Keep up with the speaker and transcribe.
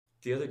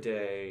The other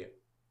day,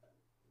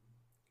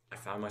 I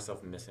found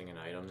myself missing an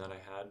item that I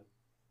had.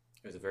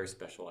 It was a very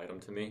special item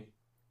to me.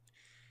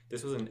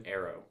 This was an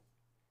arrow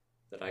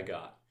that I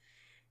got,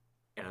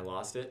 and I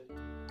lost it.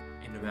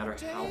 And no matter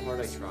how hard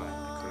I tried,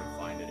 I couldn't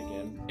find it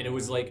again. And it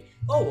was like,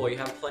 oh, well, you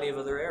have plenty of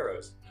other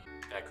arrows.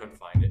 And I couldn't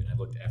find it, and I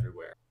looked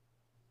everywhere.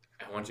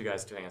 I want you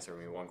guys to answer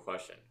me one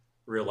question.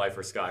 Real life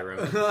or Skyrim?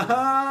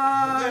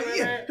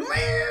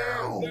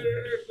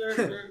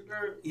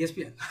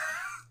 ESPN.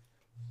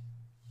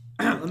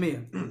 Let me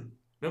in.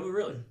 No, but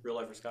really, real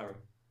life or Skyrim?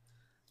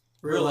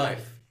 Real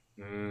life.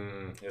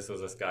 This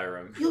was a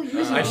Skyrim. You're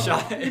missing, I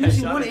shot you're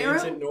missing an one arrow?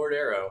 ancient Nord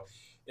arrow,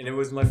 and it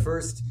was my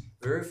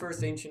very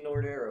first ancient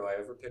Nord arrow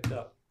I ever picked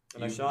up.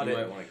 And I shot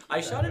it.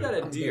 I shot it at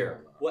a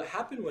deer. What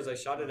happened was I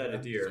shot it at a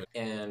deer,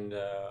 and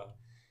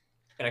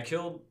I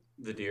killed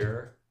the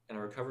deer, and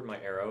I recovered my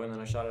arrow, and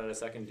then I shot it at a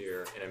second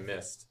deer, and it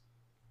missed.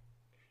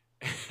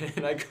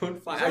 And I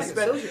couldn't find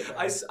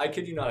it. I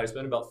kid you not, I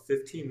spent about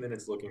 15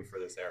 minutes looking for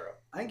this arrow.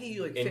 I can give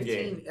you like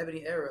 15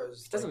 ebony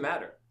arrows. It doesn't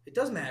matter. It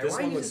does matter. This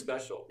one was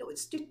special. No,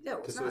 it's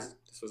not.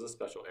 This was a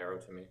special arrow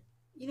to me.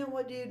 You know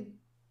what, dude?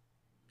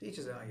 Each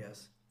his own, I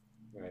guess.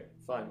 Right.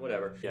 Fine.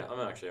 Whatever. Yeah, I'm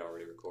actually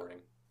already recording.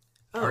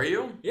 Oh. Are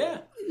you?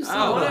 Yeah.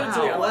 I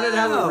wanted to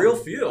have a real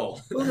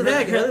feel. Look at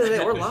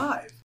that. We're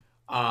live.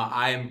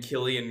 I am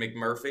Killian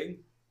McMurphy.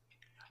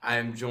 I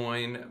am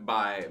joined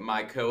by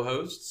my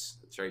co-hosts.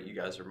 That's right, you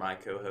guys are my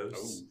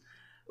co-hosts.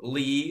 Oh.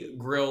 Lee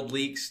Grilled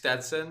Leak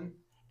Stetson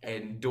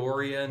and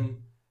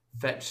Dorian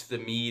Fetch the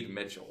Mead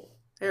Mitchell.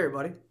 Hey,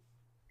 everybody.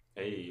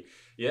 Hey.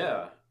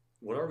 Yeah.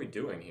 What are we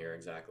doing here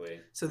exactly?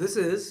 So this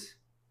is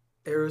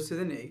Arrows to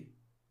the Knee,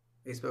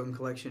 a spoken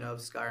collection of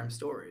Skyrim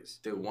stories.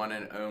 The one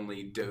and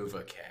only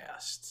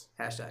DovaCast.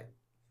 Hashtag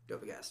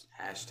DovaCast.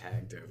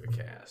 Hashtag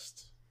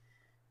DovaCast.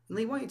 And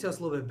Lee, why don't you tell us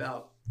a little bit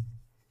about,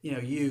 you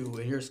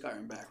and your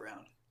Skyrim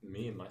background?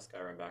 Me and my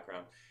Skyrim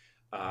background.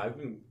 I've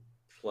been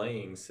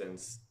playing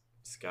since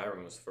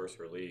Skyrim was first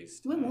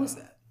released. When was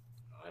that?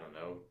 I don't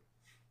know.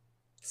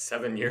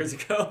 7 years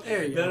ago?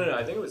 There you go. No.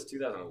 I think it was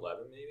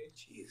 2011 maybe.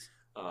 Jeez.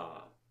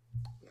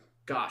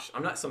 Gosh,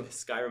 I'm not some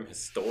Skyrim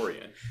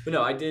historian. But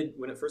no, I did,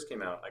 when it first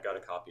came out, I got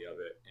a copy of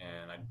it.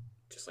 And I,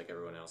 just like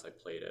everyone else, I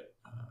played it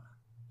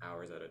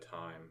hours at a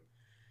time,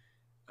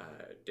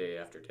 day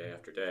after day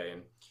after day.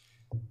 And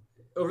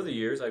over the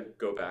years, I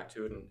go back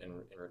to it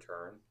and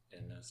return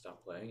and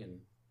stop playing. And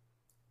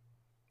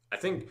I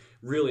think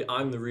really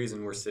I'm the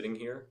reason we're sitting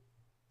here,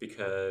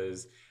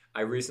 because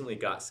I recently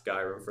got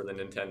Skyrim for the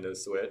Nintendo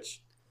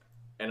Switch,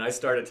 and I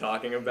started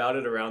talking about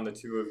it around the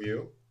two of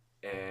you,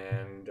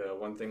 and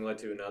one thing led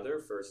to another.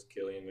 First,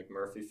 Killian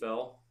McMurphy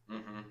fell.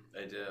 Mm-hmm.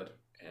 I did.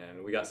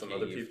 And we got some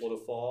other people to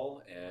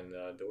fall, and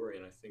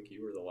Dorian, I think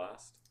you were the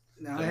last.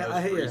 No,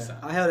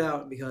 I held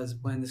out because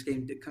when this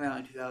game did come out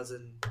in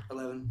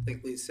 2011, I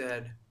think Lee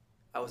said,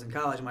 I was in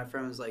college and my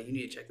friend was like, you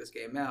need to check this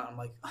game out. I'm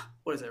like,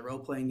 what is that,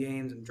 role-playing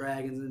games and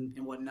dragons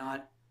and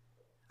whatnot?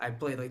 I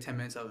played like 10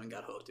 minutes of it and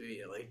got hooked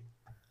immediately.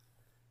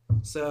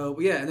 So,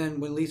 yeah, and then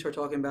when Lee started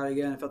talking about it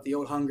again, I felt the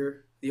old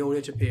hunger, the old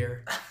itch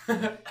appear.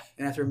 And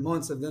after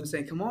months of them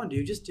saying, come on,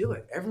 dude, just do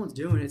it. Everyone's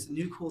doing it. It's a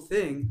new cool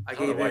thing. I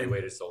don't know why you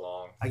waited so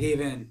long. I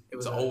gave in.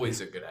 It's always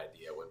a good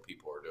idea when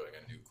people are doing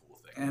a new cool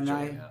thing. And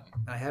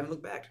I haven't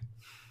looked back.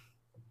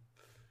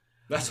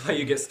 That's why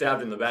you get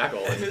stabbed in the back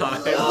all the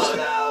time. Oh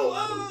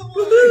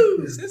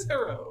no! Woohoo!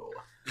 Cicero.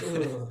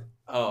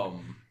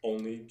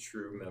 Only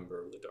true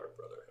member of the Dark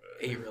Brotherhood.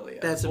 He really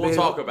is. That's we'll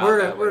talk about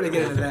that. We're going to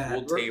get into that.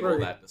 We'll table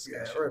that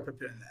discussion. Yeah, we're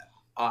preparing that.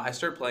 I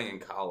started playing in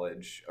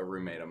college. A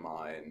roommate of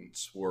mine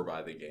swore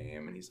by the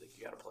game, and he's like,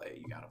 you got to play it.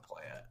 You got to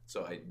play it.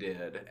 So I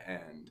did,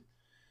 and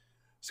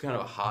it's kind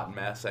of a hot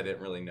mess. I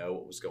didn't really know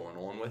what was going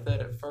on with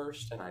it at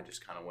first, and I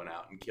just kind of went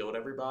out and killed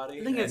everybody.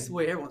 I think that's the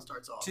way everyone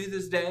starts off. To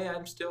this day,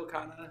 I'm still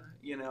kind of,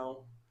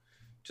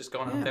 just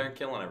going out there and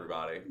killing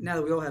everybody. Now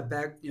that we all have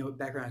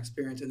background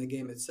experience in the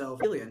game itself,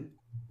 Killian,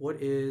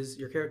 what is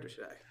your character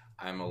today?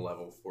 I'm a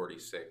level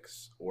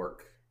 46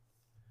 orc.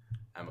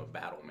 I'm a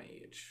battle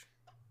mage.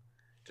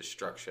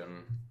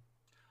 Destruction.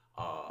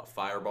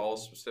 Fireball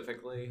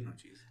specifically. Oh,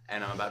 jeez.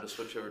 And I'm about to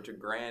switch over to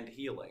Grand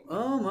Healing.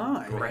 Oh,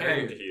 my.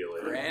 Grand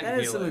Healing. That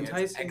is some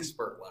enticing.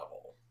 Expert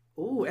level.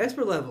 Ooh,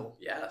 expert level.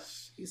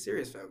 Yes. Be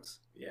serious, folks.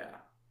 Yeah.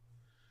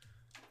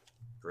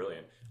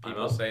 Brilliant.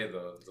 People say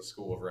the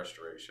School of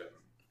Restoration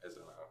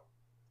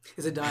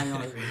is a dying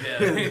art.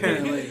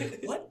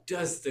 What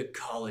does the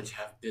college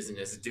have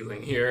business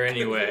doing here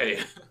anyway?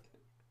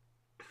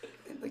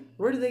 Like,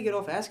 where do they get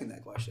off asking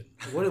that question?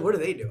 What are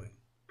they doing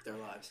with their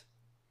lives?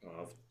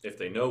 Well, if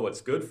they know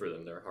what's good for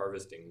them, they're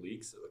harvesting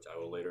leeks, which I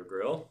will later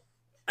grill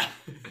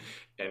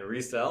and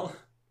resell.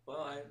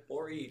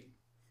 Or eat.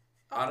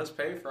 Honest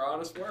pay for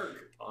honest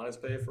work.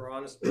 Honest pay for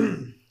honest work.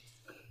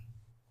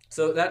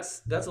 So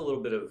that's a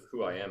little bit of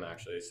who I am,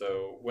 actually.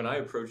 So when I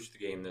approached the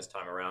game this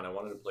time around, I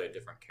wanted to play a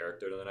different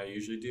character than I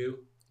usually do.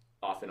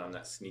 Often I'm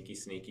that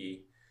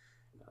sneaky,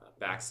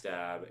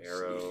 backstab,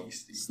 arrow,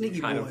 sneaky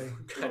kind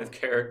of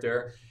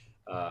character.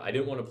 I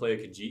didn't want to play a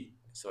Khajiit,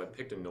 so I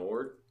picked a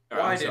Nord.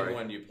 Why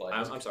didn't you play?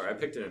 I'm sorry, I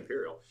picked an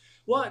Imperial.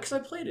 Well, because I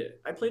played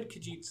it. I played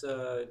Khajiit's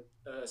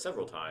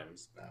several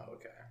times. Oh,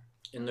 okay.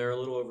 And they're a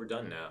little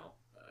overdone now.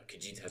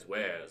 Khajiit has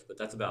wares, but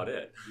that's about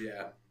it.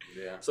 Yeah.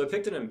 So I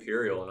picked an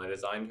Imperial, and I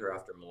designed her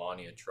after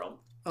Melania Trump.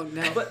 Oh,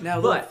 now,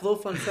 little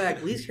fun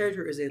fact: Lee's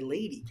character is a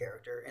lady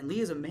character, and Lee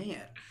is a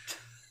man.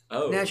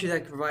 Oh, naturally,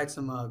 that could provide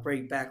some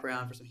great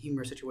background for some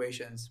humorous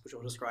situations, which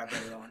we'll describe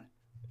later on.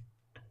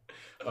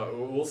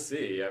 We'll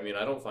see. I mean,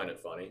 I don't find it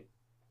funny.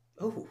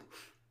 Oh.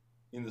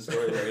 In the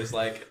story where it's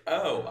like,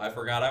 oh, I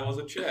forgot I was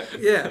a chick.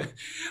 Yeah.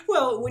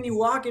 Well, when you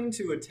walk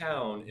into a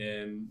town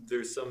and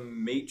there's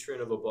some matron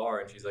of a bar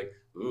and she's like,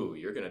 ooh,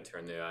 you're going to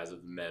turn the eyes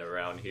of the men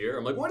around here.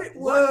 I'm like, what?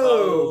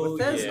 Whoa.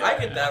 Yeah. I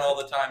get that all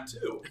the time,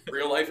 too.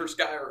 Real life or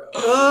Skyrim.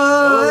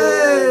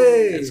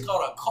 Hey. It's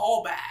called a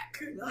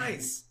callback.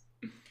 Nice.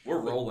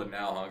 We're rolling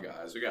now, huh,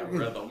 guys? We got a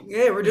rhythm.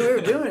 Yeah, we're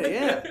doing it,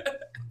 yeah.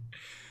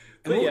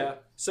 But yeah,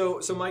 so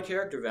my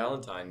character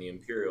Valentine, the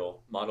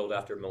Imperial, modeled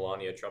after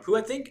Melania Trump, who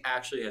I think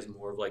actually has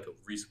more of like a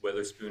Reese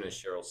Witherspoon and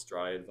Cheryl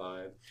Strayed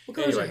vibe. What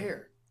color's her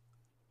hair?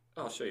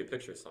 I'll show you a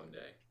picture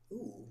someday.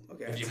 Ooh,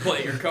 okay. If you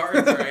play your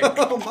cards right.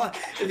 Oh my!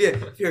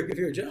 If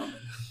you're a gentleman.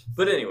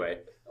 But anyway,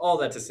 all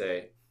that to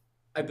say,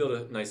 I built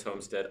a nice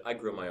homestead. I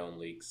grow my own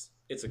leeks.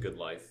 It's a good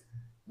life.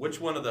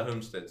 Which one of the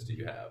homesteads do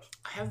you have?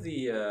 I have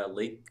the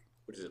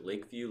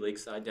Lakeview,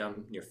 Lakeside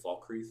down near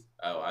Falkreath.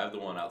 Oh, I have the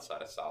one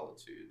outside of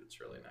Solitude. It's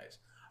really nice.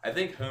 I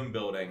think home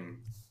building,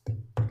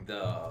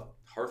 the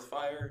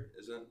Hearthfire,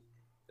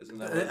 isn't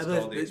that what it's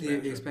called?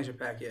 The expansion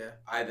pack, yeah.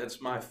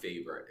 That's my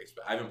favorite.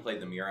 I haven't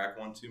played the Mirac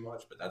one too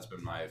much, but that's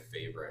been my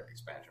favorite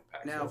expansion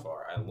pack so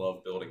far. I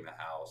love building the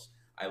house.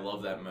 I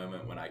love that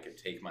moment when I could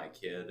take my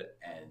kid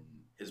and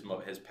his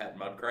pet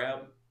mud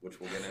crab,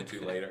 which we'll get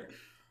into later.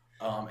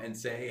 And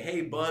say,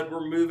 hey, bud,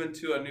 we're moving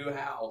to a new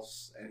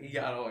house. And he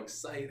got all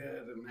excited,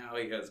 and now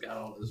he has got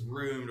all this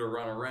room to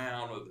run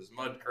around with his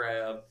mud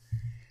crab.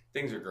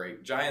 Things are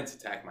great. Giants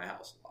attack my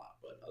house a lot,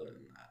 but other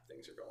than that,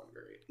 things are going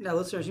great. Now,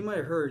 listeners, you might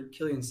have heard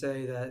Killian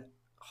say that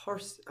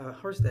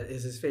Hearthstead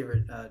is his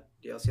favorite DLC.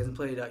 He hasn't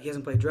played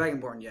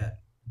Dragonborn yet.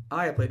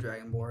 I have played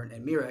Dragonborn,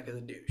 and Mirac is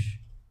a douche.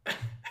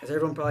 As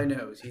everyone probably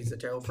knows, he's a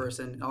terrible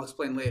person. I'll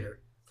explain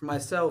later. For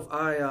myself,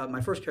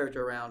 my first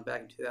character around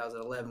back in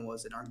 2011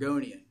 was an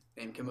Argonian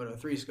named Komodo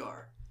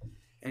 3-Scar.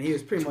 And he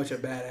was pretty much a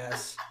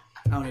badass.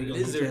 I don't need to go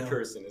into Lizard detail.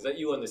 person. Is that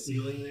you on the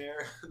ceiling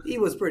there? He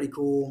was pretty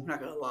cool. Not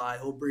going to lie.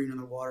 Whole breeding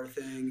underwater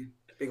thing.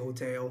 Big old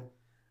tail.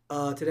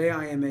 Today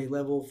I am a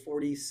level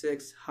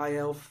 46 high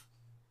elf.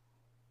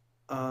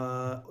 We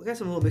got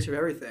some little mixture of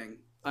everything.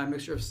 A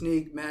mixture of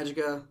sneak,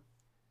 magicka,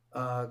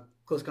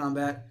 close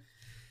combat.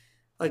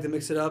 I like to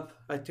mix it up.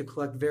 I like to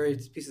collect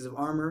various pieces of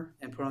armor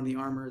and put on the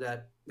armor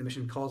that the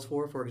mission calls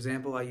for. For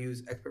example, I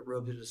use Expert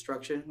Robes of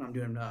Destruction when I'm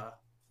doing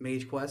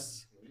mage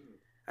quests.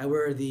 I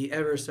wear the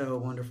ever so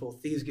wonderful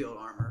Thieves Guild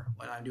armor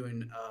when I'm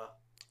doing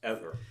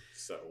ever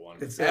so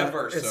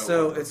wonderful.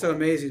 It's so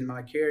amazing.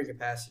 My carrying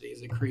capacity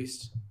is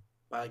increased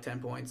by like 10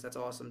 points. That's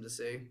awesome to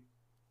see.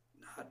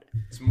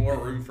 It's more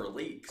room for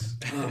leaks.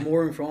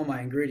 More room for all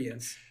my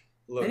ingredients.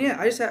 Look, and yeah,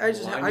 I just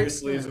line your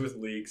sleeves with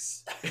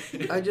leaks.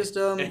 I just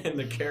and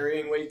the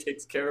carrying weight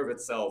takes care of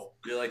itself.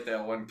 You're like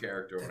that one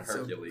character when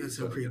Hercules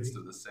so gets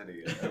to the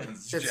city and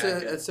opens his that's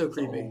jacket. That's so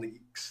creepy. All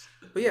leaks.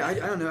 But yeah, I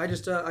don't know. I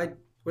just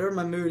whatever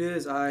my mood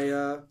is,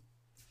 I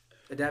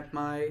adapt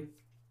my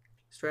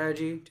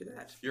strategy to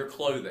that. Your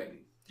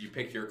clothing. You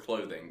pick your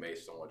clothing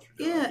based on what you're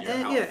doing.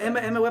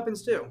 And my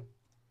weapons too.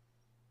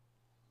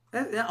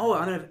 And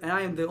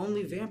I am the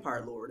only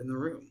vampire lord in the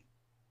room.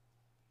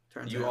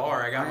 You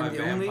are. I got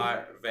my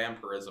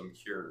vampirism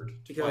cured.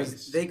 Because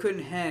twice. they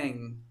couldn't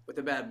hang with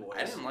the bad boys.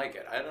 I didn't like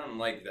it. I didn't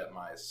like that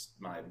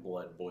my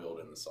blood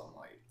boiled in the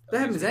sunlight. That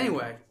happens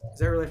anyway. Is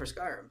that real life for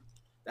Skyrim?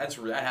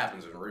 That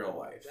happens in real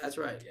life. That's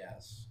right.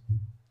 Yes.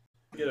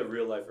 Get a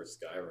real life or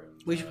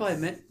Skyrim. We should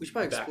probably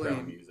explain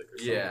background music or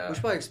something. Yeah. We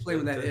should probably explain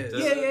what that is.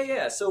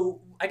 Yeah.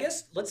 So I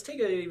guess let's take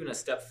it even a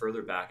step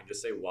further back and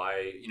just say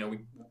why.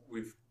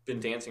 We've been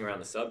dancing around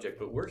the subject,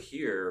 but we're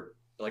here.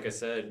 Like I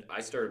said,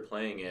 I started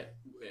playing it.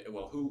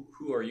 Well,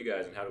 who are you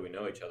guys and how do we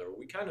know each other?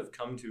 We kind of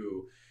come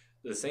to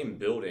the same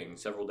building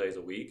several days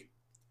a week,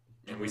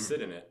 and we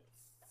sit in it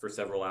for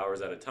several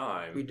hours at a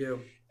time. We do.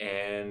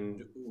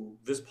 And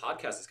this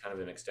podcast is kind of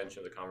an extension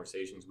of the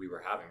conversations we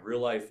were having. Real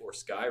life or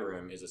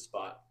Skyrim is a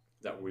spot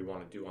that we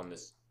want to do on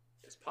this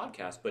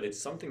podcast, but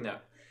it's something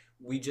that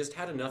we just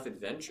had enough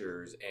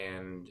adventures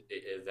and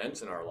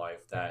events in our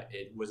life that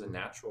it was a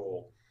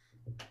natural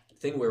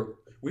thing where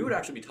we would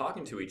actually be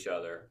talking to each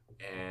other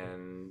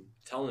and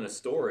telling a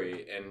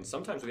story, and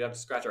sometimes we'd have to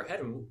scratch our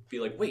head and be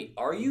like, wait,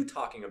 are you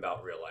talking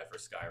about real life or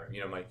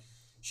Skyrim? My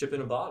Ship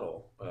in a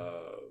Bottle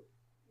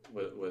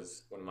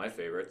was one of my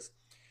favorites.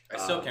 I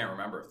still can't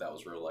remember if that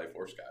was real life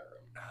or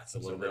Skyrim. It's a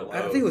little bit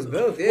I think it was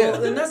both, yeah.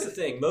 Well, and that's the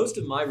thing. Most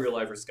of my real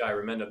life or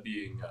Skyrim end up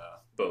being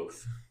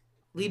both.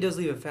 Lee does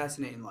lead a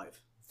fascinating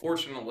life.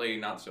 Fortunately,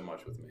 not so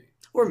much with me.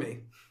 Or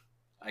me.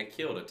 I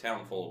killed a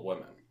town full of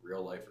women.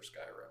 Real life or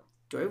Skyrim?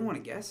 Do I even want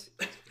to guess?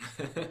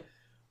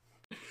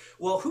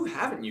 Well, who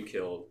haven't you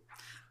killed?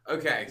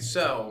 Okay,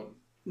 so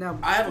now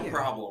I have a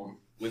problem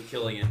with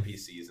killing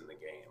NPCs in the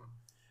game,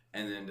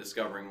 and then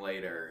discovering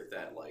later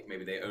that like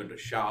maybe they owned a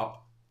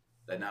shop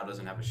that now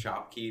doesn't have a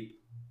shopkeep,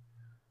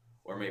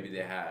 or maybe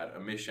they had a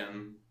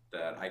mission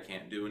that I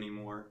can't do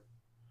anymore.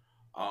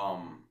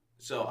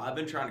 So I've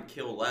been trying to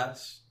kill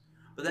less,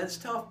 but that's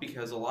tough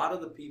because a lot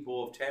of the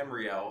people of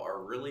Tamriel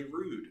are really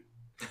rude.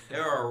 They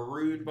are a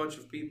rude bunch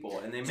of people,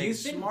 and they make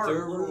smart. Do you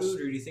think they're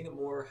rude, or do you think it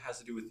more has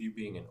to do with you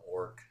being an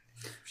orc,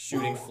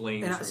 shooting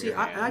flames from your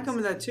hands? I come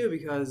to that too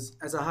because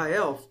as a high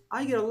elf,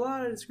 I get a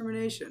lot of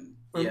discrimination.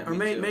 Or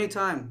many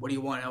times, what do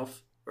you want,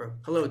 elf? Or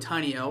hello,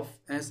 tiny elf.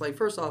 And it's like,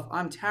 first off,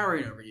 I'm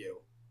towering over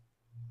you,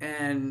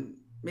 and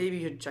maybe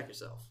you should check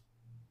yourself.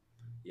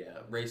 Yeah,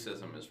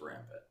 racism is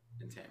rampant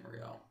in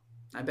Tamriel.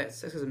 I bet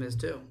sexism is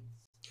too.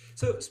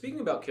 So, speaking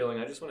about killing,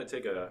 I just want to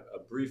take a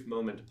brief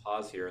moment to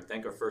pause here and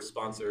thank our first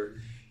sponsor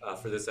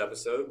for this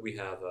episode. We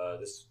have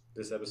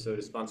this episode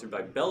is sponsored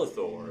by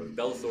Bellathor of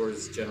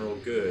Bellathor's General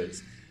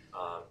Goods.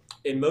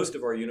 In most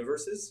of our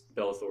universes,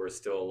 Bellathor is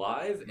still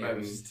alive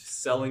and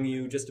selling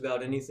you just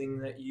about anything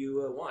that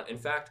you want. In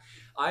fact,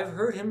 I've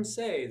heard him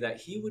say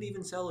that he would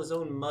even sell his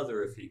own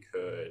mother if he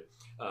could.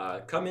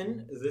 Come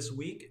in this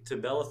week to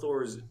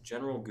Bellathor's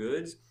General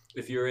Goods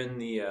if you're in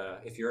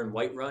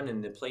Whiterun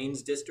in the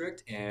Plains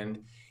District, and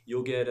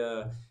you'll get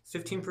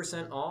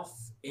 15% off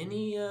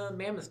any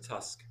mammoth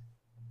tusk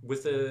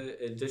with an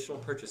additional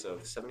purchase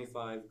of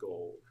 75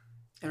 gold.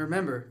 And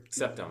remember,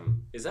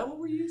 Septum. Is that what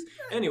we use?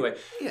 Anyway,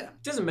 yeah,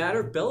 doesn't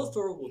matter.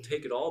 Bellathor will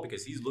take it all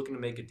because he's looking to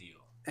make a deal.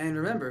 And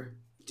remember,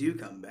 do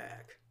come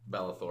back.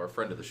 Bellathor,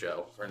 friend of the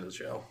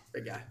show.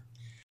 Big guy.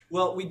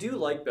 Well, we do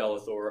like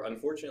Bellathor.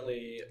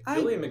 Unfortunately,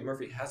 Killian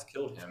McMurphy has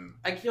killed him.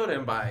 I killed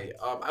him by,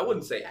 I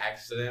wouldn't say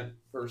accident,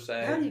 per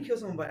se. How do you kill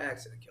someone by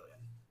accident,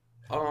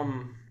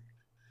 Killian?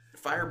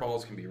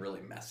 Fireballs can be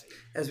really messy.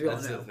 As we all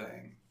know. That's the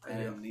thing.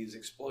 And these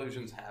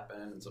explosions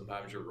happen, and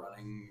sometimes you're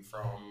running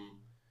from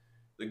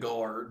the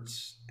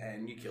guards,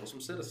 and you kill some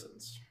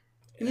citizens.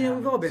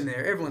 We've all been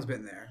there. Everyone's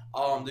been there.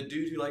 The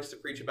dude who likes to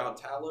preach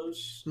about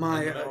Talos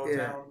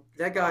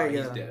that guy.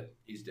 He's dead.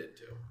 He's dead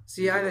too.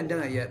 See, I haven't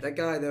done it yet. That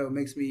guy though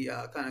makes me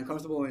kind of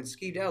uncomfortable and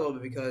skeeved out a little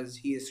bit because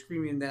he is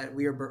screaming that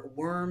we are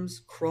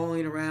worms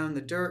crawling around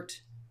the dirt.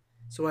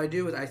 So what I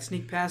do is I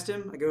sneak past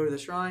him. I go to the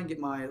shrine, get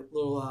my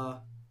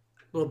little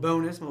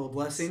bonus, my little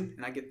blessing,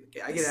 and I get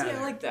out of there.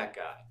 I like that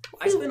guy.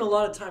 I spend a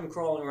lot of time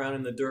crawling around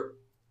in the dirt,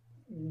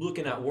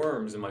 looking at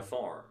worms in my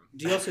farm.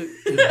 Do you also?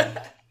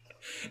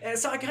 And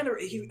so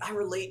I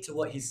relate to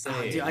what he's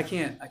saying. Dude, I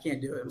can't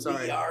do it. I'm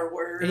sorry. We are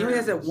worms. And he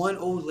has that one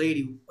old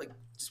lady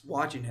just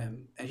watching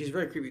him, and she's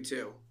very creepy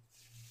too.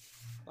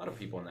 A lot of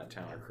people in that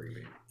town are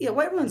creepy. Yeah,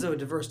 Whiterun's a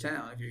diverse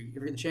town. If you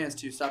get the chance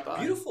to stop by.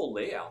 Beautiful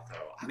layout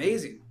though.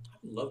 Amazing.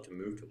 I'd love to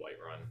move to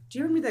Whiterun. Do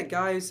you ever meet that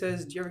guy who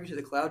says, "Do you ever go to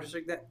the Cloud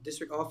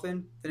District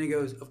often?" Then he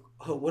goes,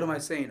 "Oh, what am I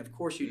saying? Of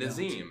course you don't."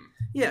 Nazim.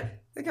 Yeah,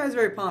 that guy's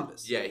very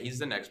pompous. Yeah, he's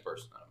the next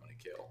person I'm going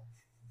to kill.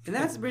 And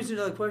that brings me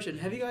to another question.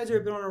 Have you guys ever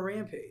been on a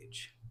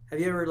rampage? Have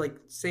you ever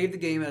saved the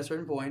game at a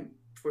certain point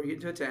before you get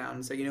into a town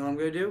and say, you know what I'm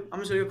going to do? I'm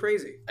just going to go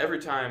crazy. Every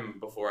time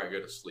before I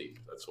go to sleep,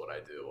 that's what I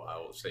do. I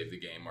will save the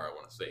game where I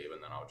want to save,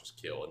 and then I'll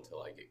just kill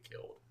until I get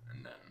killed,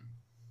 and then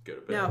go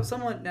to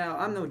bed. Now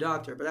I'm no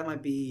doctor, but that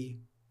might be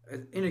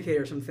an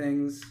indicator of some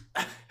things.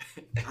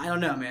 I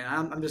don't know, man.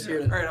 I'm just here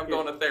to... All right, I'm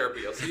going to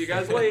therapy. I'll see you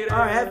guys later. All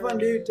right, have fun,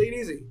 dude. Take it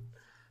easy.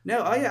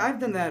 No, I've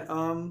done that.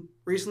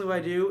 Recently what I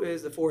do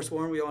is the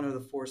Forsworn. We all know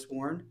the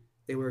Forsworn.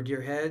 They wear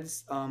deer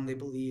heads. They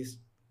believe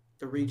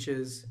the reach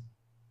is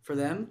for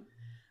them.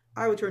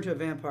 I would turn to a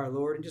vampire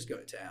lord and just go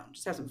to town.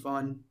 Just have some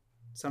fun.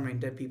 Summoning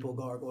dead people,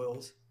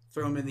 gargoyles.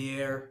 Throw them in the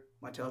air.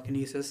 My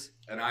telekinesis.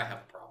 And I have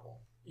a problem.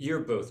 You're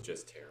both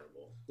just terrible.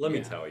 Let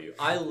me tell you.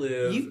 I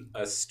live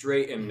a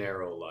straight and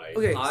narrow life.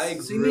 Okay, I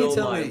grill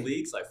my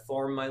leeks. I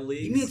farm my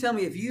leeks. You mean to tell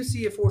me if you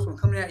see a Forsworn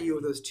coming at you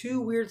with those two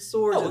weird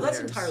swords? Oh, well, that's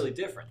entirely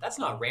different. That's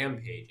not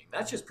rampaging.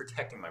 That's just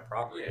protecting my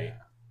property. Yeah.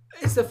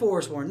 It's the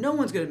Forsworn. No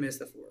one's going to miss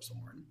the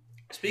Forsworn.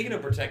 Speaking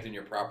of protecting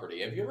your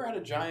property, have you ever had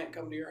a giant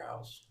come to your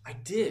house? I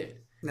did.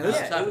 Now, this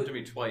has happened to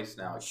me twice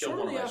now. I killed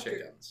one of my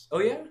chickens. Oh,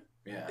 yeah?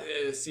 Yeah.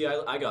 See,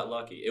 I got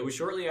lucky. It was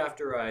shortly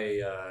after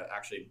I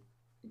actually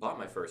bought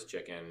my first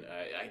chicken.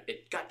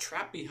 It got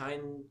trapped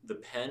behind the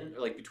pen,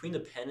 or between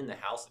the pen and the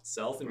house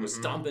itself, and was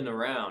stomping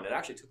around. It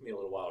actually took me a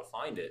little while to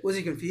find it. Was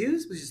he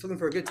confused? Was he just looking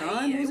for a good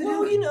time?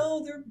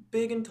 They're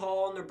big and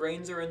tall, and their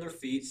brains are in their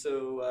feet,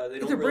 so they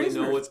don't really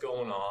know what's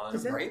going on.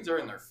 Their brains are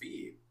in their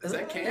feet. Is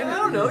that canon? I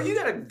don't know. You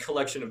got a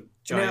collection of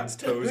giant's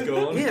toes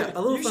going. Yeah, a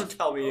little you fun.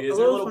 Tell me, is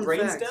there a little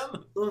brain stem? A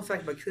little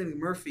fact about Killian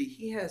Murphy: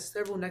 he has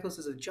several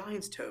necklaces of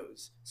giant's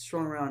toes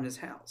strung around his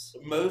house.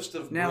 Most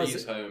of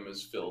Bree's home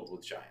is filled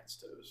with giant's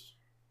toes.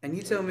 And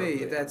you tell me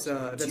if that's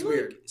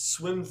weird.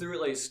 Swim through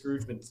it like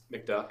Scrooge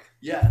McDuck.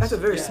 Yeah, that's a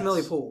very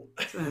smelly pool.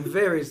 It's a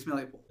very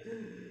smelly pool.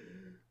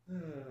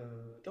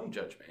 Don't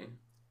judge me.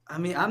 I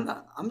mean,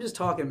 I'm just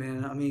talking,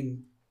 man. I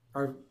mean,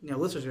 our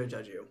listeners are gonna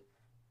judge you.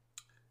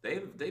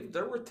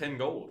 They're worth 10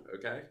 gold.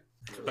 Okay.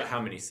 But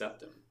how many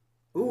septum?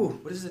 Ooh,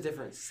 what is the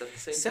difference? Is that the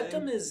same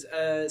septum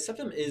thing?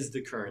 Septum is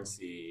the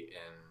currency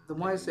in then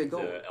why say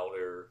gold? The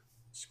Elder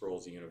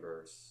Scrolls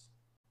universe.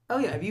 Oh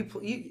yeah, have you?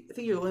 I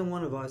think you're the only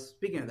one of us.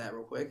 Speaking of that,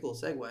 real quick, little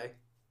segue. I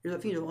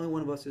think you're the only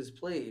one of us who's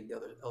played the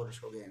other Elder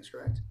Scroll games,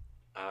 correct?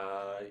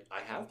 I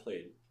have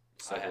played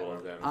several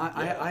of them.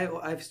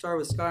 I've started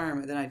with Skyrim,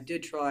 and then I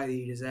did try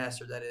the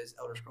disaster that is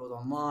Elder Scrolls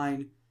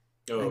Online,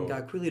 and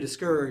got quickly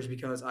discouraged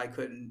because I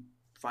couldn't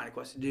find a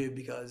quest to do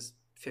because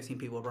 15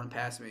 people would run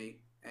past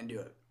me and do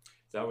it.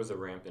 That was a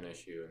rampant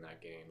issue in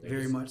that game.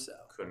 Very much so.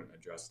 Couldn't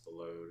address the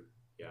load.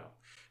 Yeah.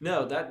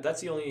 No,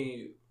 that's the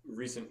only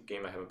recent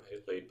game I haven't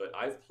played, but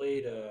I've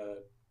played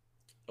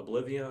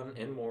Oblivion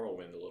and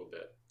Morrowind a little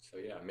bit. So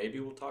yeah, maybe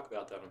we'll talk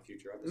about that on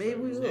future episodes. Maybe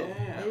we will.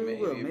 Yeah,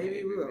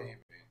 maybe we will.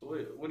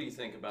 What do you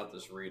think about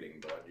this reading,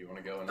 bud? Do you want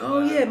to go into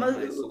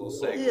nice little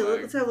segue? Yeah,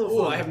 let's have a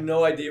little fun. I have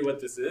no idea what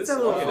this is. I'm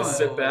going to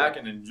sit back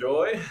and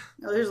enjoy.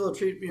 Now, here's a little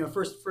treat.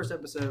 First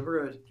episode,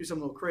 we're going to do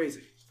something a little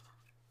crazy.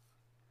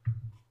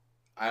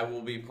 I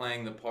will be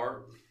playing the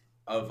part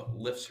of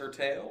Lifts Her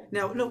Tail.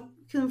 Now,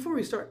 before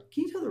we start,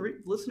 can you tell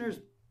the listeners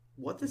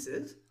what this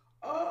is?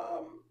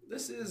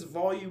 This is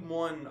Volume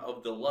 1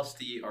 of the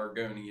Lusty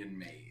Argonian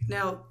Maid.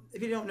 Now,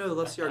 if you don't know the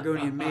Lusty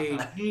Argonian Maid,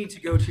 you need to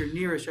go to your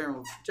nearest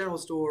general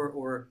store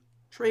or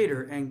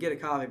trader and get a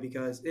copy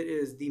because it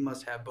is the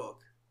must-have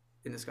book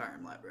in the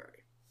Skyrim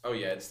library. Oh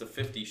yeah, it's the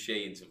 50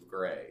 Shades of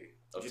Grey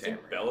of Tamriel. Do you think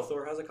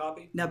Bellathor has a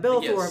copy? Now,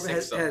 Bellathor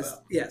has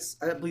yes,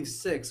 I believe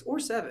 6 or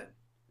 7.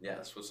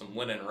 Yes, with some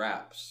linen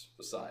wraps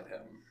beside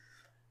him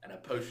and a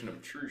potion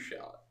of True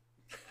Shot.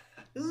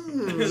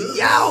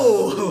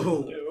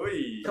 Yow!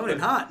 Coming in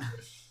hot.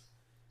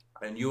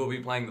 And you will be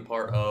playing the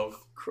part of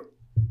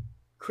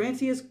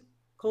Crantius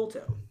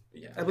Colto.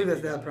 Yeah, I believe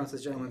that's how to pronounce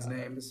this gentleman's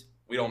name.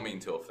 We don't mean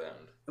to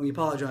offend. And we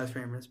apologize for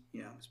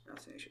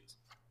mispronunciations.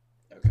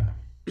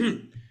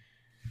 Okay.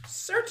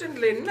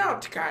 Certainly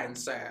not, kind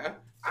sir.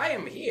 I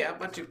am here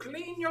but to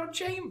clean your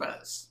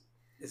chambers.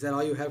 Is that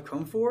all you have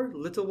come for,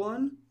 little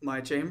one?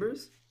 My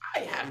chambers?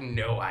 I have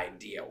no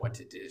idea what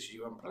it is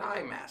you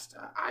imply,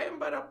 master. I am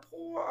but a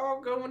poor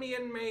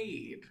Argonian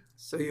maid.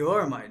 So you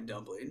are my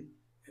dumpling,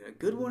 and a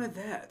good one at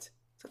that.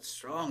 Such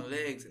strong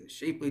legs and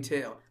shapely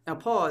tail. Now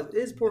pause, it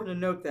is important to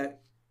note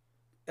that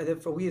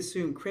for we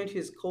assume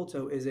Crantius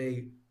Colto is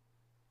a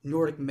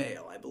Nordic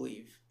male, I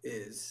believe,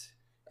 is...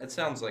 That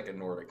sounds like a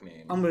Nordic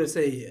name. I'm going to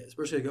say he is.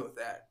 We're just going to go with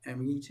that, and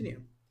we can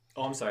continue.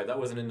 Oh, I'm sorry, that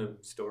wasn't in the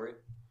story?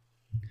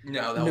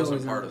 No, that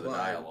wasn't part of the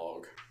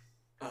dialogue.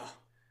 Oh.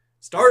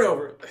 Start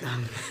over.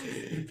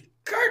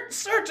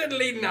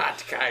 Certainly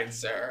not, kind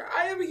sir.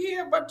 I am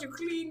here but to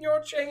clean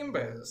your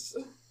chambers.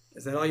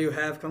 Is that all you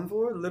have come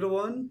for, little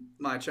one?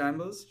 My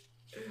chambers?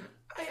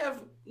 I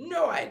have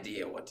no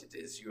idea what it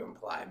is you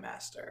imply,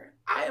 master.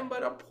 I am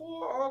but a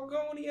poor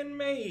Argonian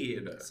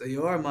maid. So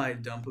you are my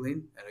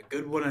dumpling, and a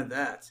good one at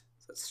that.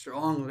 Such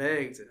strong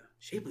legs and a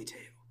shapely tail.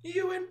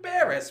 You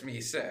embarrass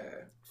me,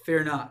 sir.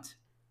 Fear not.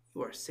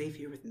 You are safe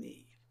here with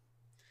me.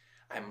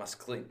 I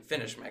must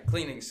finish my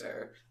cleaning,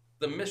 sir.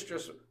 The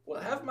mistress will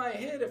have my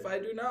head if I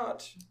do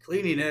not.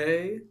 Cleaning,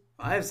 eh?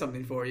 I have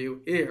something for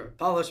you. Here,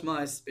 polish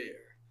my spear.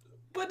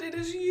 But it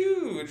is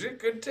huge. It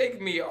could take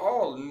me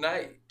all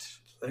night.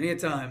 Plenty of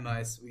time,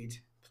 my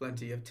sweet.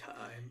 Plenty of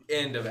time.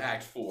 End of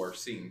Act 4,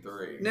 Scene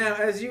 3. Now,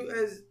 as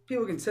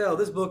people can tell,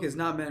 this book is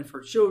not meant for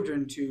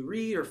children to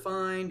read or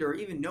find or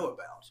even know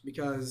about,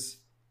 because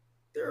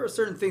there are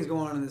certain things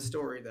going on in this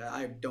story that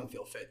I don't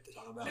feel fit to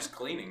talk about. Just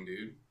cleaning,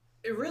 dude.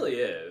 It really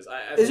is.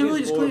 I is think it really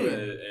it's just more cleaning?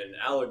 of an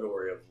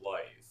allegory of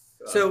life.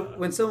 So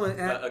when someone...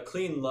 a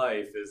clean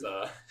life is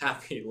a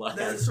happy life.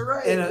 That's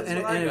right.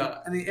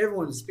 I mean,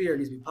 everyone's spear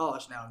needs to be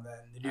polished now and then.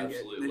 They do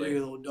get a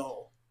little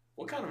dull.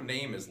 What kind of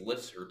name is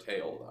Lifts Her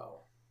Tail,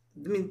 though?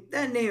 I mean,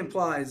 that name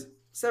implies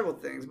several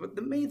things, but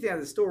the main thing out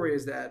of the story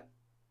is that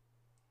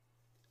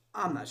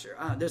I'm not sure.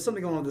 There's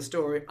something going on with the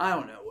story. I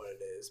don't know what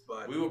it is,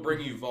 but we will bring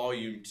you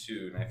Volume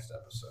 2 next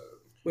episode,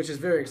 which is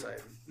very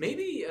exciting.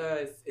 Maybe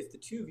if the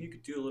two of you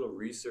could do a little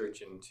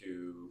research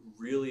into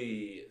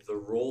really the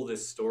role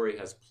this story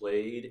has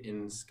played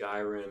in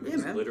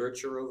Skyrim's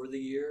literature over the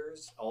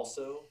years,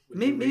 also.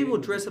 Maybe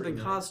we'll dress up in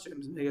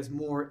costumes and make us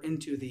more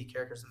into the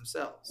characters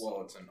themselves.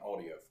 Well, it's an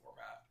audio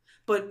format.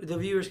 But the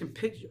viewers can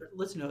picture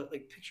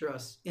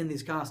us in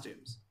these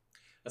costumes.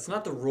 That's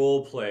not the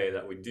role play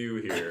that we do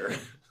here.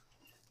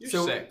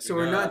 So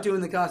we're not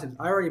doing the costumes.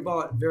 I already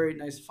bought very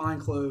nice fine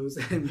clothes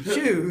and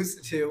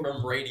shoes too.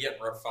 From Radiant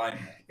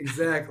Refinement.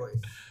 Exactly.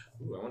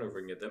 Ooh, I wonder if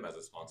we can get them as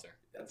a sponsor.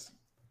 That's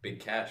big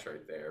cash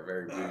right there.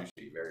 Very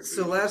bougie, very bougie.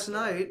 So last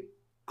night,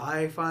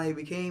 I finally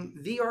became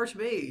the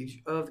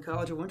Archmage of the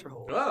College of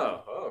Winterhold.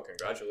 Oh,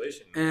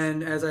 congratulations.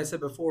 And as I said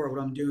before, what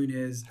I'm doing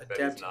is I bet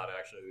he's not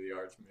actually the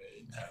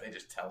Archmage. No, they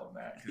just tell him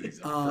that because he's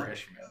a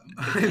freshman.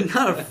 I'm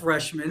not a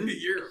freshman.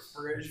 You're a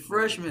freshman.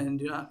 Freshmen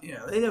do not,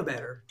 they know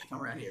better to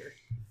come around here.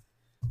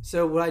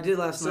 So what I did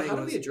last night was... So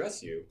how do we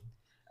address you?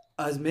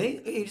 As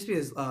me? You just be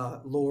as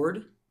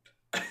Lord.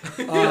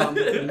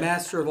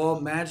 Master of all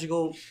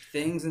magical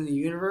things in the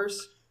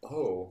universe.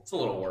 Oh. It's a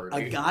little word.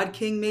 A God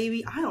King,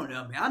 maybe? I don't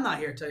know, man. I'm not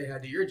here to tell you how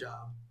to do your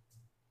job.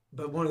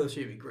 But one of those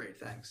should be great,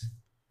 thanks.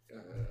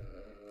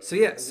 So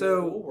yeah,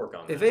 we'll work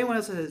on if that. anyone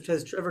else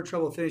has ever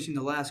trouble finishing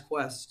the last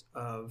quest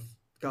of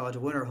College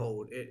of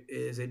Winterhold, it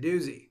is a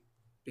doozy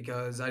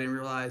because I didn't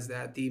realize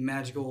that the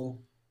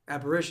magical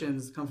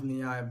apparitions come from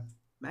the eye of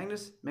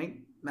Magnus.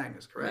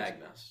 Magnus,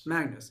 correct?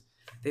 Magnus.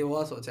 They will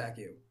also attack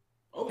you.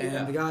 Oh and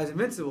yeah. the guy's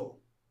invincible.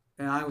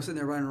 And I was sitting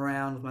there running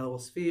around with my little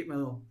feet, my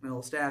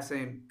little staff,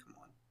 saying, "Come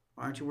on,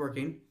 why aren't you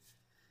working?"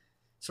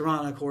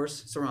 Serana, of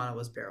course, Serana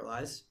was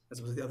paralyzed,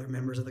 as was the other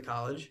members of the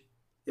college.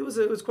 It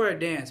was quite a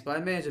dance, but I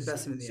managed to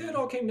best him in the end. It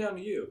all came down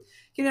to you.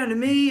 Came down to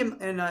me,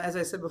 and as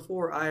I said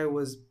before, I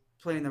was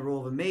playing the role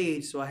of a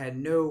mage, so I had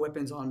no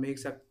weapons on me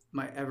except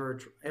my ever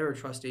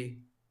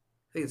trusty.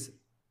 I think is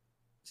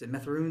it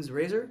Methrune's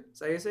razor? Is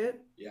that how you say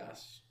it?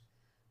 Yes.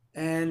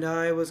 And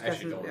I was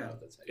actually don't know if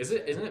that's how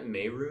you Isn't it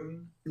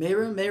Mayroon?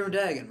 Mayroon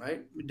Dagon,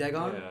 right?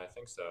 Dagon? Yeah, I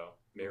think so.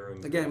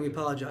 Mayroon. Again, we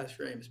apologize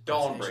for Ames.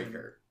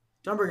 Dawnbreaker.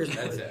 Dawnbreaker's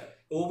That's it.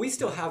 Well, we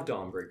still have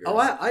Dawnbreaker. Oh,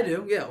 I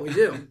do. Yeah, we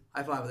do.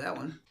 High five with that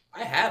one.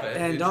 I have it.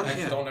 And I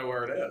just don't know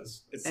where it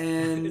is.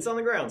 It's on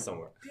the ground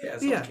somewhere. Yeah,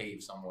 it's in a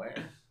cave somewhere.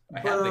 I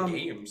have the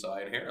game, so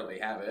I inherently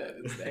have it.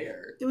 It's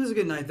there. It was a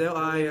good night, though.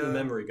 The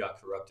memory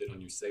got corrupted on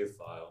your save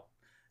file.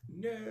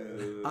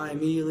 No. I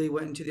immediately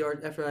went into the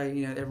art after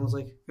everyone's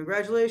like,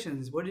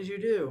 "Congratulations! What did you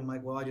do?" I'm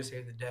like, "Well, I just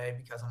saved the day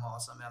because I'm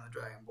awesome on the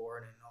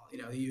Dragonborn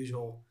and all, the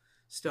usual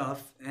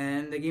stuff."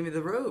 And they gave me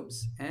the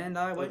robes, and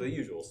I went the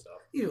usual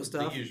stuff. Usual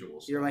stuff. The usual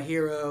stuff. You're my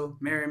hero.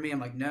 Marry me. I'm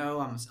like, no.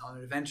 I'm on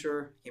an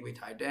adventure. Can't be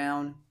tied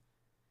down.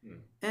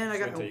 And I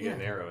got until you get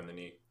an arrow in the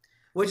knee,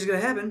 which is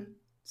gonna happen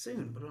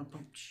soon.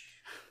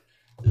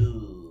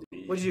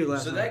 What did you do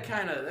last night? So that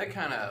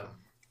kind of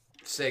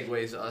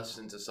segues us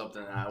into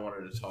something that I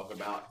wanted to talk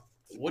about.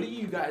 What do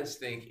you guys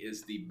think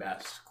is the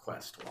best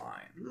quest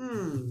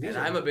line? And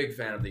I'm a big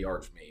fan of the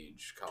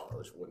Archmage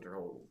College of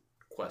Winterhold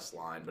quest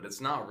line, but it's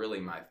not really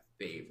my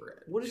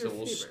favorite. What is your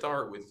favorite? So we'll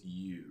start with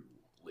you,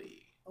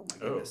 Lee. Oh my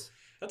goodness.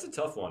 That's a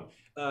tough one.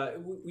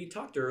 We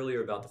talked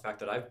earlier about the fact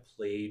that I've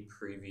played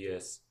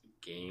previous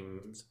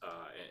games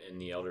in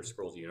the Elder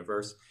Scrolls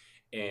universe,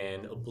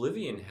 and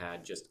Oblivion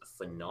had just a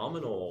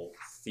phenomenal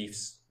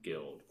Thieves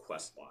Guild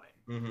quest line.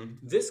 Mm-hmm.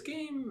 This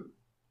game,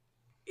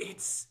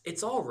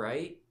 it's all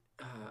right.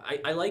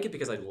 I like it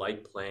because I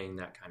like playing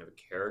that kind of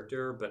a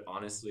character, but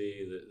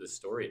honestly, the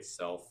story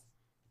itself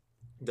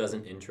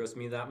doesn't interest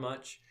me that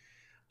much.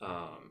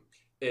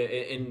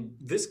 And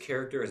this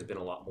character has been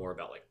a lot more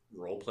about like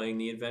role playing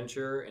the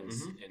adventure and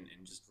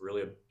just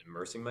really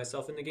immersing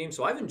myself in the game.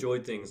 So I've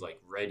enjoyed things like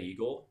Red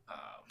Eagle,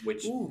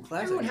 which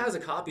everyone has a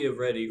copy of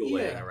Red Eagle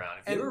laying around.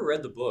 If you ever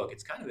read the book,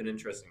 it's kind of an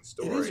interesting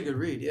story. It is a good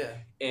read, yeah.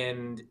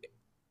 And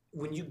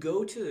when you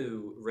go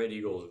to Red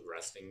Eagle's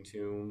resting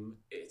tomb,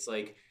 it's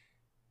like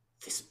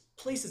this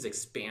place is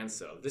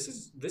expansive. This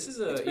is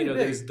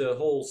there's the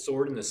whole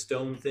sword and the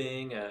stone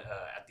thing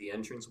at the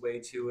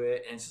entranceway to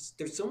it, and it's just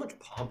there's so much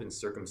pomp and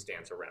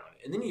circumstance around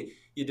it. And then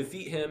you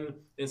defeat him, and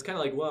it's kind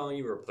of like, well,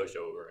 you were a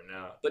pushover,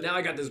 and now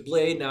I got this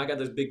blade, now I got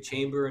this big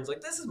chamber, and it's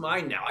like this is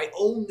mine now. I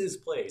own this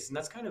place, and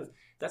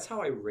that's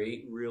how I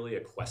rate really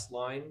a quest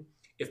line.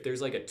 If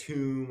there's like a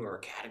tomb or a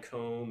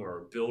catacomb or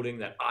a building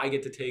that I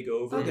get to take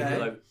over,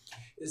 okay.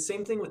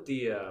 Same thing with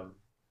the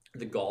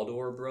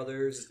Galdor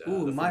brothers,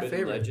 my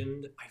favorite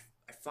legend.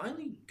 I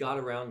finally got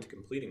around to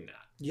completing that.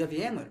 You have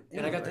the amulet,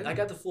 and I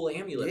got the full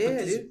amulet. Yeah,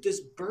 but this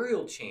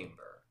burial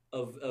chamber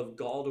of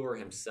Galdor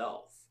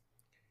himself,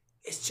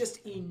 it's just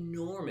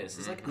enormous.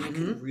 It's like I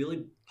could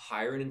really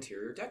hire an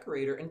interior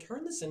decorator and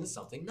turn this into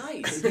something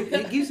nice.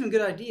 It gives some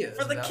good ideas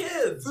for the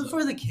kids.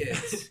 For the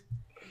kids.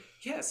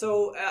 Yeah,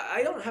 so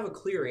I don't have a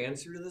clear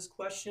answer to this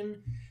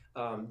question.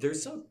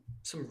 There's some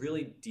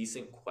really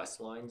decent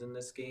quest lines in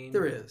this game.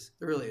 There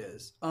really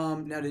is.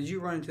 Now, did you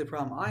run into the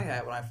problem I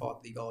had when I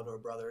fought the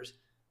Galdor brothers?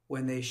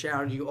 When they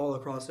shouted you all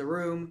across the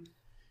room,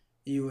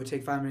 you would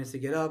take 5 minutes to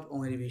get up,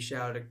 only to be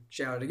shouted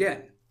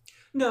again.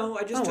 No,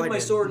 I just took my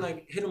sword and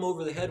I hit them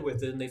over the head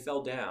with it, and they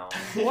fell down.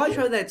 Well, I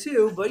tried that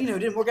too, but it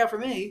didn't work out for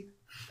me.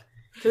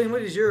 Killian,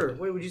 what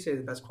would you say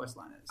the best quest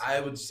line is?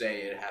 I would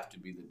say it'd have to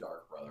be the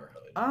Dark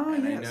Brotherhood. Oh,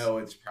 and yes. I know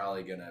it's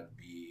probably gonna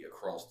be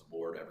across the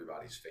board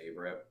everybody's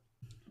favorite,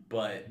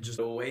 but just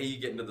the way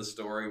you get into the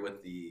story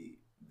with the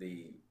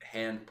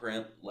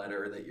handprint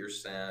letter that you're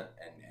sent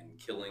and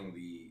killing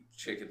the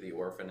chick at the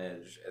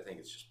orphanage, I think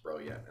it's just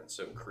brilliant and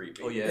so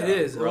creepy. Oh yeah, it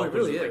is. Grelda, it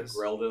really like is.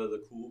 Grelda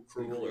the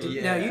cruel.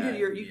 Now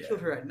you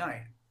killed her at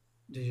night,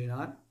 did you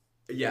not?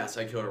 Yes,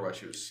 I killed her while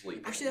she was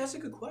sleeping. Actually, that's a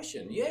good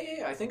question.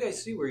 Yeah. I think I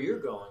see where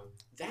you're going.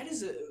 That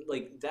is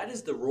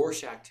the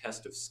Rorschach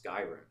test of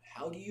Skyrim.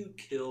 How do you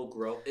kill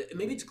Grelka?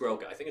 Maybe it's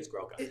Grelka. I think it's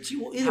Grelka.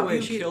 Either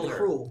way, she's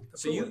cruel.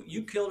 So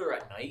you killed her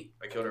at night?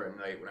 I killed her at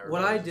night whenever.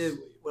 What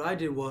I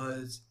did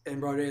was in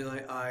broad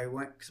daylight. I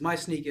went because my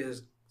sneak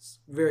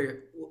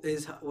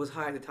was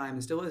high at the time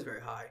and still is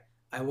very high.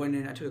 I went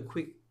in. I took a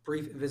quick,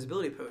 brief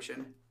invisibility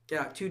potion. Got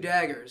out 2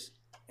 daggers.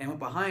 And went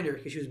behind her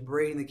because she was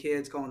berating the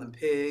kids, calling them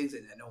pigs,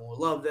 and no one will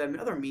love them, and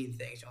other mean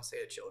things you don't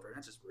say to children.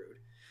 That's just rude.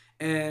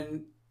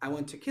 And I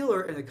went to kill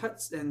her, and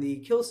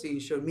the kill scene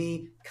showed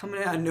me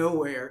coming out of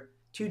nowhere,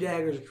 2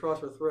 daggers across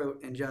her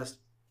throat, and just,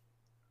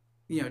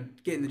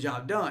 getting the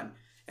job done.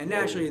 And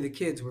naturally, the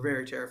kids were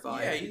very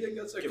terrified. Yeah, you think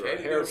that's okay? Give her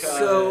a haircut.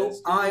 So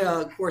I,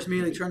 of course,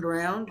 immediately turned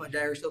around, my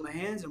dagger still in my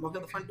hands, and walked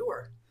out the front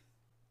door.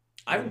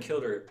 I haven't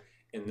killed her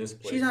in this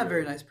place. She's not a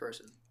very nice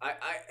person. I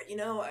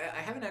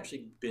haven't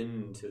actually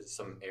been to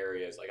some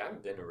areas. Like, I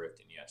haven't been to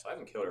Riften yet, so I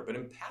haven't killed her. But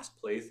in past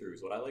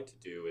playthroughs, what I like to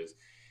do is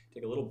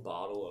take a little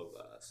bottle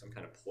of some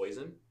kind of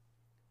poison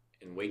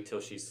and wait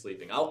till she's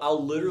sleeping.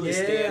 I'll literally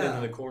stand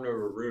in the corner of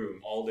her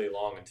room all day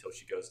long until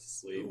she goes to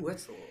sleep. Ooh,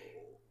 that's a little...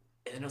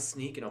 And then I'll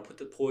sneak and I'll put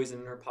the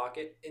poison in her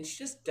pocket, and she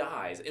just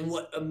dies. And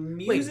what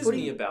amuses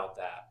me about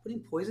that...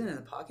 Putting poison in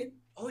a pocket?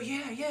 Oh,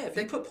 yeah. If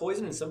they put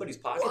poison in somebody's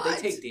pocket, they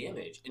take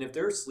damage. And if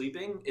they're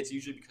sleeping, it's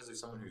usually because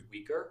there's someone who's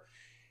weaker,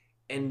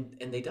 and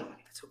they die.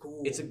 That's so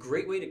cool. It's a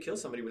great way to kill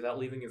somebody without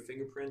leaving your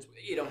fingerprints.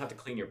 You don't have to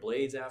clean your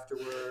blades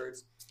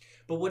afterwards.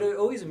 But what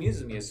always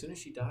amuses me, as soon as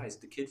she dies,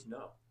 the kids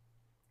know.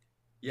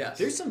 Yes.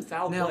 There's some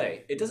foul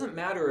play. It doesn't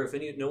matter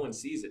if no one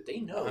sees it. They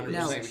know.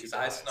 100%, because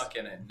I snuck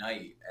in at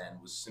night and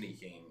was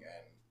sneaking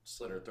and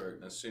slit her throat.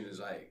 And as soon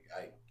as I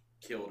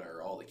killed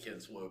her, all the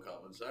kids woke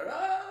up and said,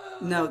 "Ah!"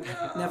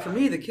 Now for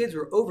me, the kids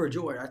were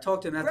overjoyed. I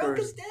talked to them after.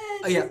 Roka's dead.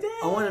 Yeah,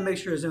 I wanted to make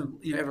sure there's no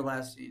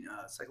everlasting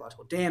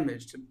psychological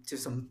damage to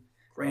some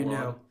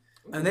rando,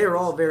 and they were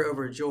all very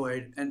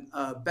overjoyed. And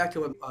back to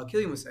what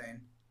Killian was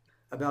saying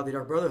about the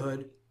Dark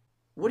Brotherhood.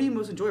 What do you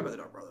most enjoy about the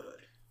Dark Brotherhood?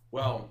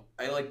 Well,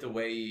 I like the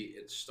way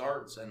it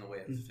starts and the way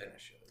it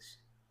finishes.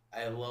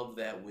 I love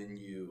that when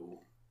you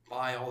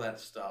buy all that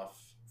stuff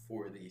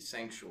for the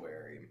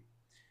sanctuary,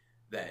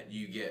 that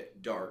you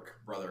get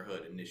Dark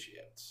Brotherhood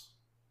initiates.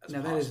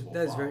 Now that is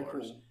very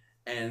cool.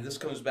 And this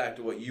comes back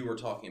to what you were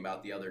talking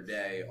about the other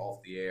day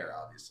off the air,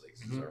 obviously,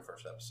 because this is our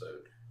first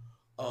episode,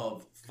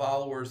 of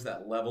followers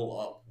that level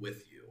up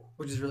with you.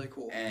 Which is really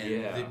cool. And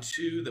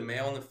the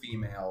male and the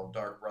female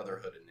Dark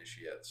Brotherhood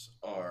initiates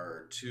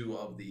are two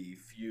of the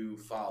few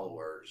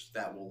followers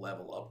that will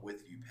level up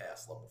with you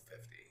past level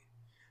 50.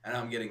 And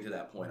I'm getting to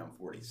that point. I'm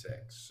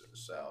 46,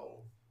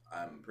 so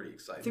I'm pretty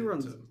excited. I think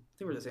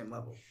we're the same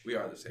level. We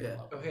are the same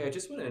level. Okay, I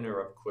just want to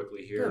interrupt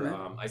quickly here.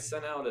 Yeah, I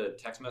sent out a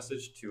text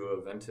message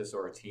to Aventus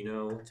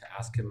Oratino to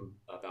ask him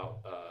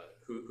about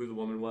who the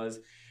woman was.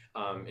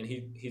 And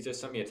he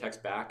just sent me a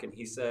text back, and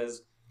he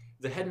says,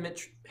 the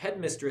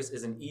headmistress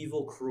is an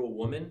evil, cruel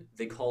woman.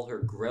 They call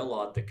her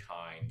Grelod the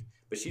Kind,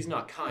 but she's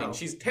not kind. Oh.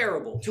 She's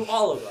terrible to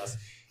all of us.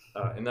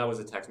 And that was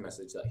a text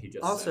message that he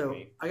just sent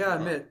me. I gotta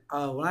admit,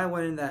 when I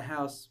went in that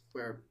house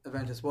where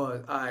Aventus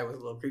was, I was a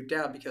little creeped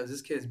out because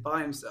this kid is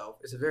by himself.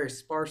 It's a very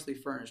sparsely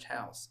furnished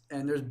house,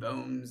 and there's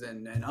bones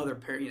and other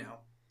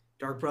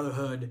Dark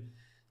Brotherhood,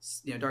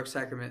 Dark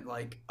Sacrament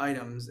like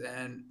items.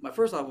 And my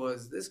first thought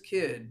was, this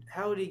kid,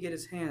 how did he get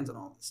his hands on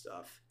all this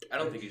stuff? I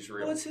don't think he's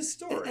real. Well, it's his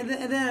story. And then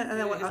his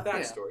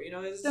backstory.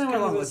 It's kind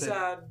of a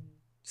sad.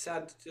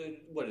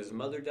 What, his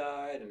mother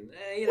died, and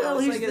well,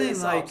 it's here's like the a thing,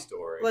 sob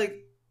story.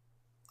 Like,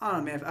 I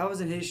don't know, man. If I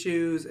was in his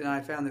shoes and I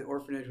found that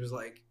orphanage was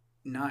like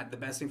not the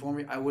best thing for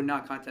me, I would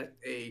not contact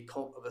a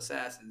cult of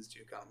assassins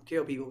to come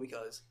kill people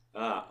because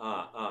my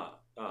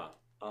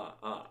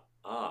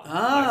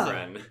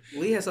friend.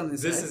 Lee has something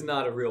to say. This is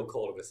not a real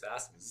cult of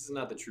assassins. This is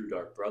not the true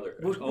Dark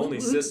Brotherhood. Only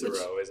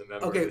Cicero is a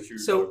member of the true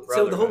Dark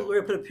Brotherhood. So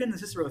we're gonna put a pin in the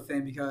Cicero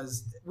thing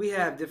because we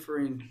have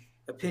differing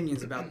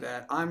opinions about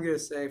that. I'm gonna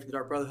say for the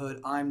Dark Brotherhood,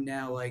 I'm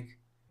now I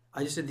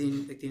just did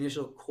the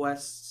initial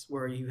quests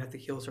where you have to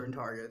kill certain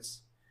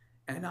targets,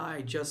 and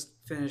I just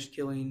finished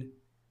killing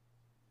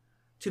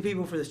 2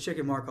 people for this chick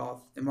in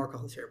Markoth, and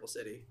Markoth is a terrible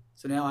city.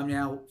 So now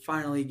I'm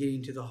finally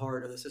getting to the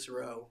heart of the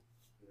Cicero.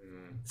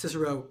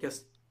 Cicero,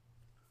 guess,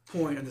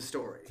 point of the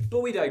story.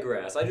 But we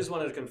digress. I just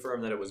wanted to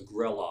confirm that it was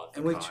Grelod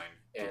the Kind.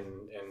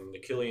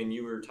 And Killian,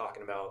 you were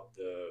talking about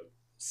the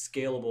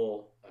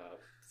scalable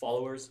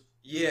followers.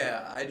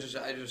 Yeah, I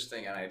just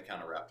think, and I had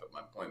kind of wrapped up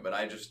my point, but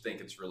I just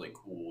think it's really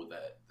cool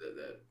that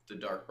the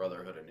Dark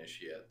Brotherhood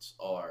initiates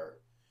are,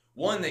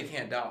 one, they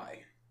can't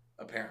die.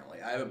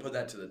 Apparently, I haven't put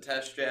that to the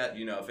test yet.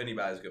 If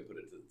anybody's gonna put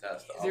it to the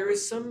test, there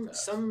is some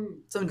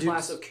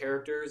class of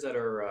characters that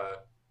are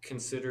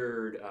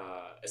considered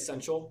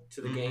essential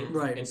to the game,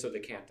 right? And so they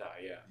can't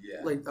die.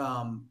 Yeah. Like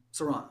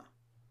Serana.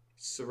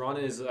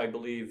 Serana is, I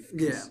believe,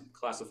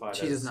 classified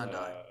she as does not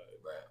die.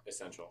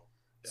 Essential.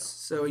 Yeah.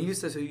 So you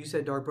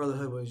said Dark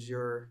Brotherhood was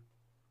your...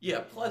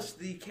 Yeah, plus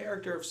the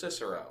character of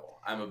Cicero,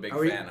 I'm a big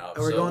fan of.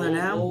 Are we going there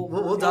now?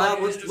 We'll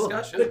dive into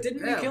discussion. But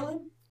didn't you kill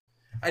him?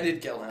 I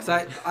did kill him.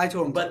 I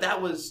told him. But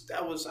that was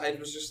I was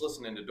just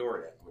listening to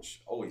Dorian,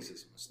 which always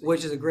is a mistake.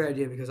 Which is a great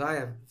idea because I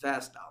have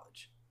vast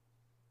knowledge.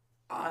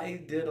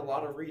 I did a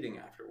lot of reading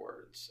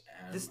afterwards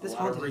and this a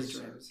lot of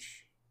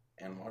research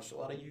and watched a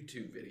lot of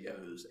YouTube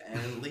videos.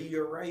 And Lee,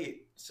 you're right.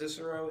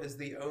 Cicero is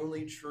the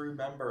only true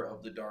member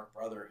of the Dark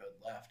Brotherhood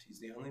left. He's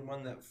the only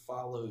one that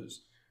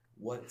follows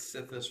what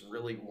Sithis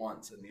really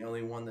wants, and the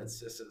only one that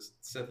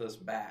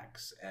Sithis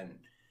backs and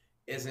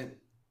isn't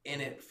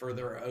in it for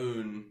their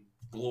own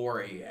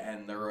glory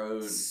and their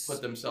own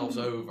put themselves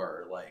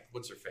over. Like,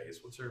 what's her face?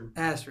 What's her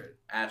Astrid?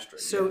 Yeah,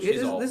 So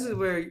this is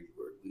where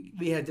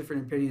we had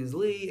different opinions.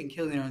 Lee and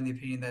Killian are in the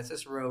opinion that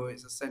Cicero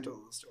is essential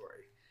to the story.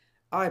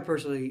 I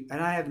personally,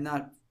 and I have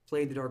not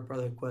played the Dark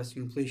Brotherhood quest to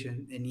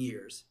completion in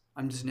years.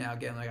 I'm just now,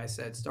 again, like I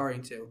said,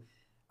 starting to.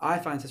 I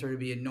find Cicero to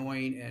be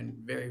annoying and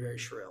very, very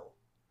shrill.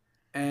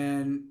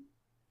 And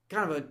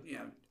kind of a,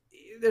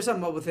 there's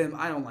something up with him.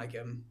 I don't like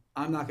him.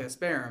 I'm not going to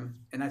spare him,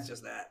 and that's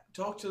just that.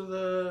 Talk to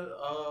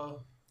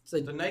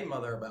the Night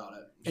Mother about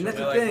it. And that's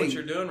be the like, thing. what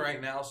you're doing right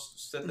now,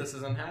 Sithis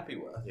isn't happy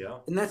with. Yeah.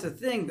 And that's the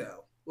thing,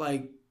 though.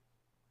 Like,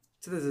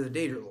 Sithis is a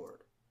Daedra Lord.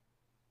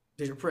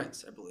 Daedra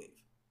Prince, I believe.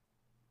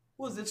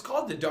 Well, it's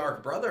called the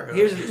Dark Brotherhood.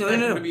 Here's Here's the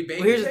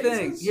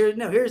thing.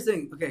 Here's the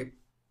thing. Okay,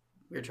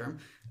 weird term.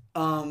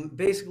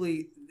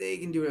 Basically, they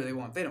can do whatever they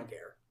want. They don't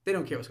care. They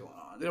don't care what's going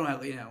on. They don't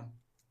have,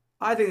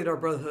 I think the Dark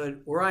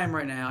Brotherhood, where I am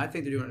right now, I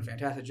think they're doing a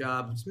fantastic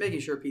job. Just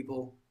making sure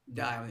people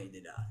die when they need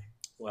to die.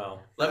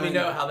 Well, let me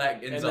know how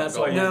that ends up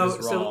going.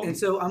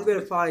 So I'm going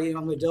to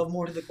I'm going to delve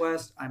more into the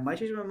quest. I might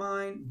change my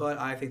mind, but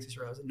I think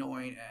Cicero is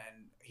annoying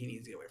and he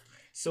needs to get away from me.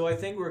 So I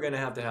think we're going to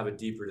have a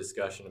deeper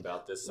discussion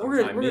about this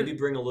sometime. Maybe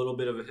bring a little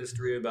bit of a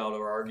history about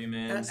our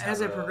arguments.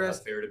 As I progress,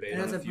 a fair debate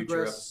on a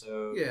future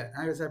episode. Yeah,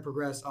 as I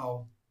progress,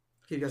 I'll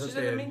keep you guys updated.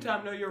 In the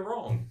meantime, no, you're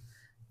wrong.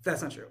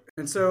 That's not true.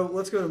 And so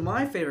let's go to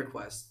my favorite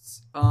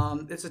quests.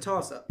 It's a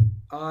toss-up.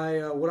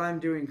 What I'm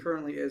doing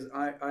currently is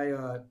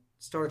I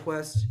start a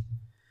quest,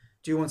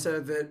 do one set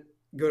of it,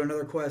 go to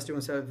another quest, do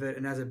one set of it,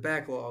 and as it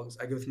backlogs,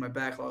 I go through my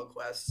backlog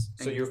quests.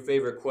 So your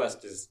favorite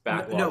quest is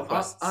backlog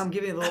quests? I'm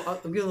giving a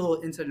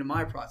little insight into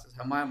my process,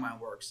 how my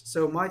mind works.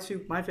 So my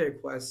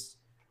favorite quests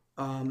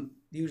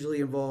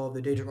usually involve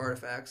the Daedric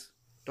artifacts,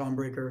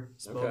 Dawnbreaker,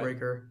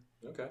 Spellbreaker.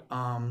 Okay.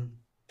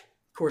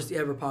 Of course, the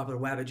ever popular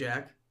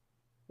Wabbajack.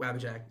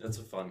 That's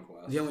a fun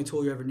quest. The only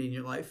tool you ever need in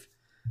your life.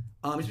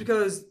 Just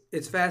because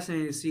it's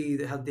fascinating to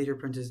see how the Daedra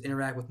princes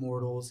interact with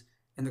mortals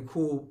and the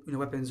cool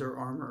weapons or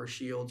armor or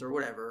shields or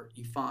whatever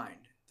you find.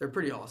 They're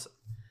pretty awesome.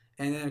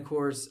 And then, of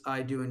course,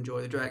 I do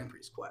enjoy the Dragon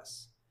Priest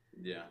quests.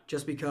 Yeah.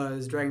 Just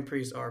because Dragon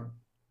Priests are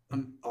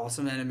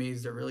awesome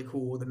enemies. They're really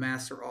cool. The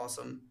masks are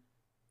awesome.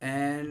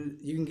 And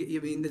you can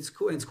it's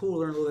cool. And it's cool to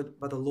learn a little bit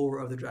about the lore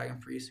of the Dragon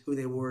Priests, who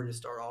they were to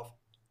start off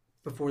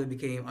before they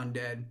became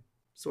undead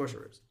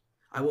sorcerers.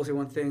 I will say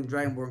one thing,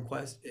 Dragonborn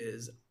quest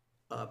is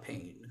a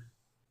pain.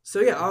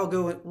 So yeah,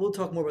 we'll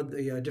talk more about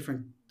the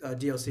different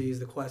DLCs,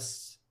 the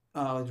quests,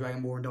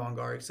 Dragonborn,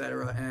 Dawnguard,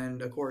 etc.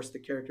 And of course the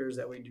characters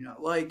that we do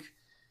not like,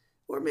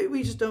 or maybe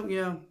we just don't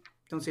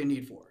see a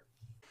need for.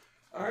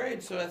 All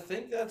right, so I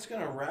think that's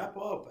going to wrap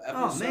up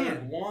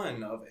episode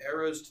 1 of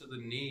Arrows to the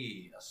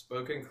Knee, a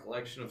spoken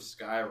collection of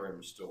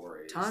Skyrim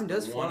stories. Time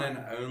does fly. One and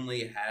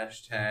only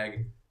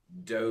hashtag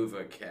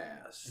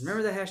Dovacast.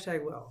 Remember that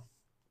hashtag well.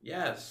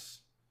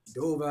 Yes.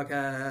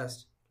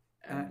 Dovacast.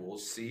 And we'll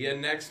see you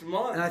next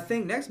month. And I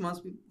think next month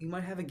we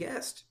might have a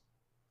guest.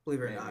 Believe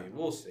it or not.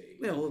 We'll see.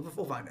 Yeah, we'll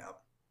find out.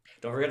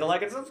 Don't forget to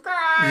like and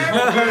subscribe.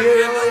 Don't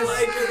forget to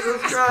like and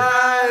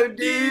subscribe,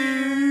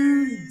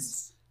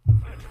 dudes.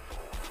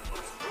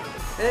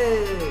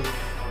 Hey.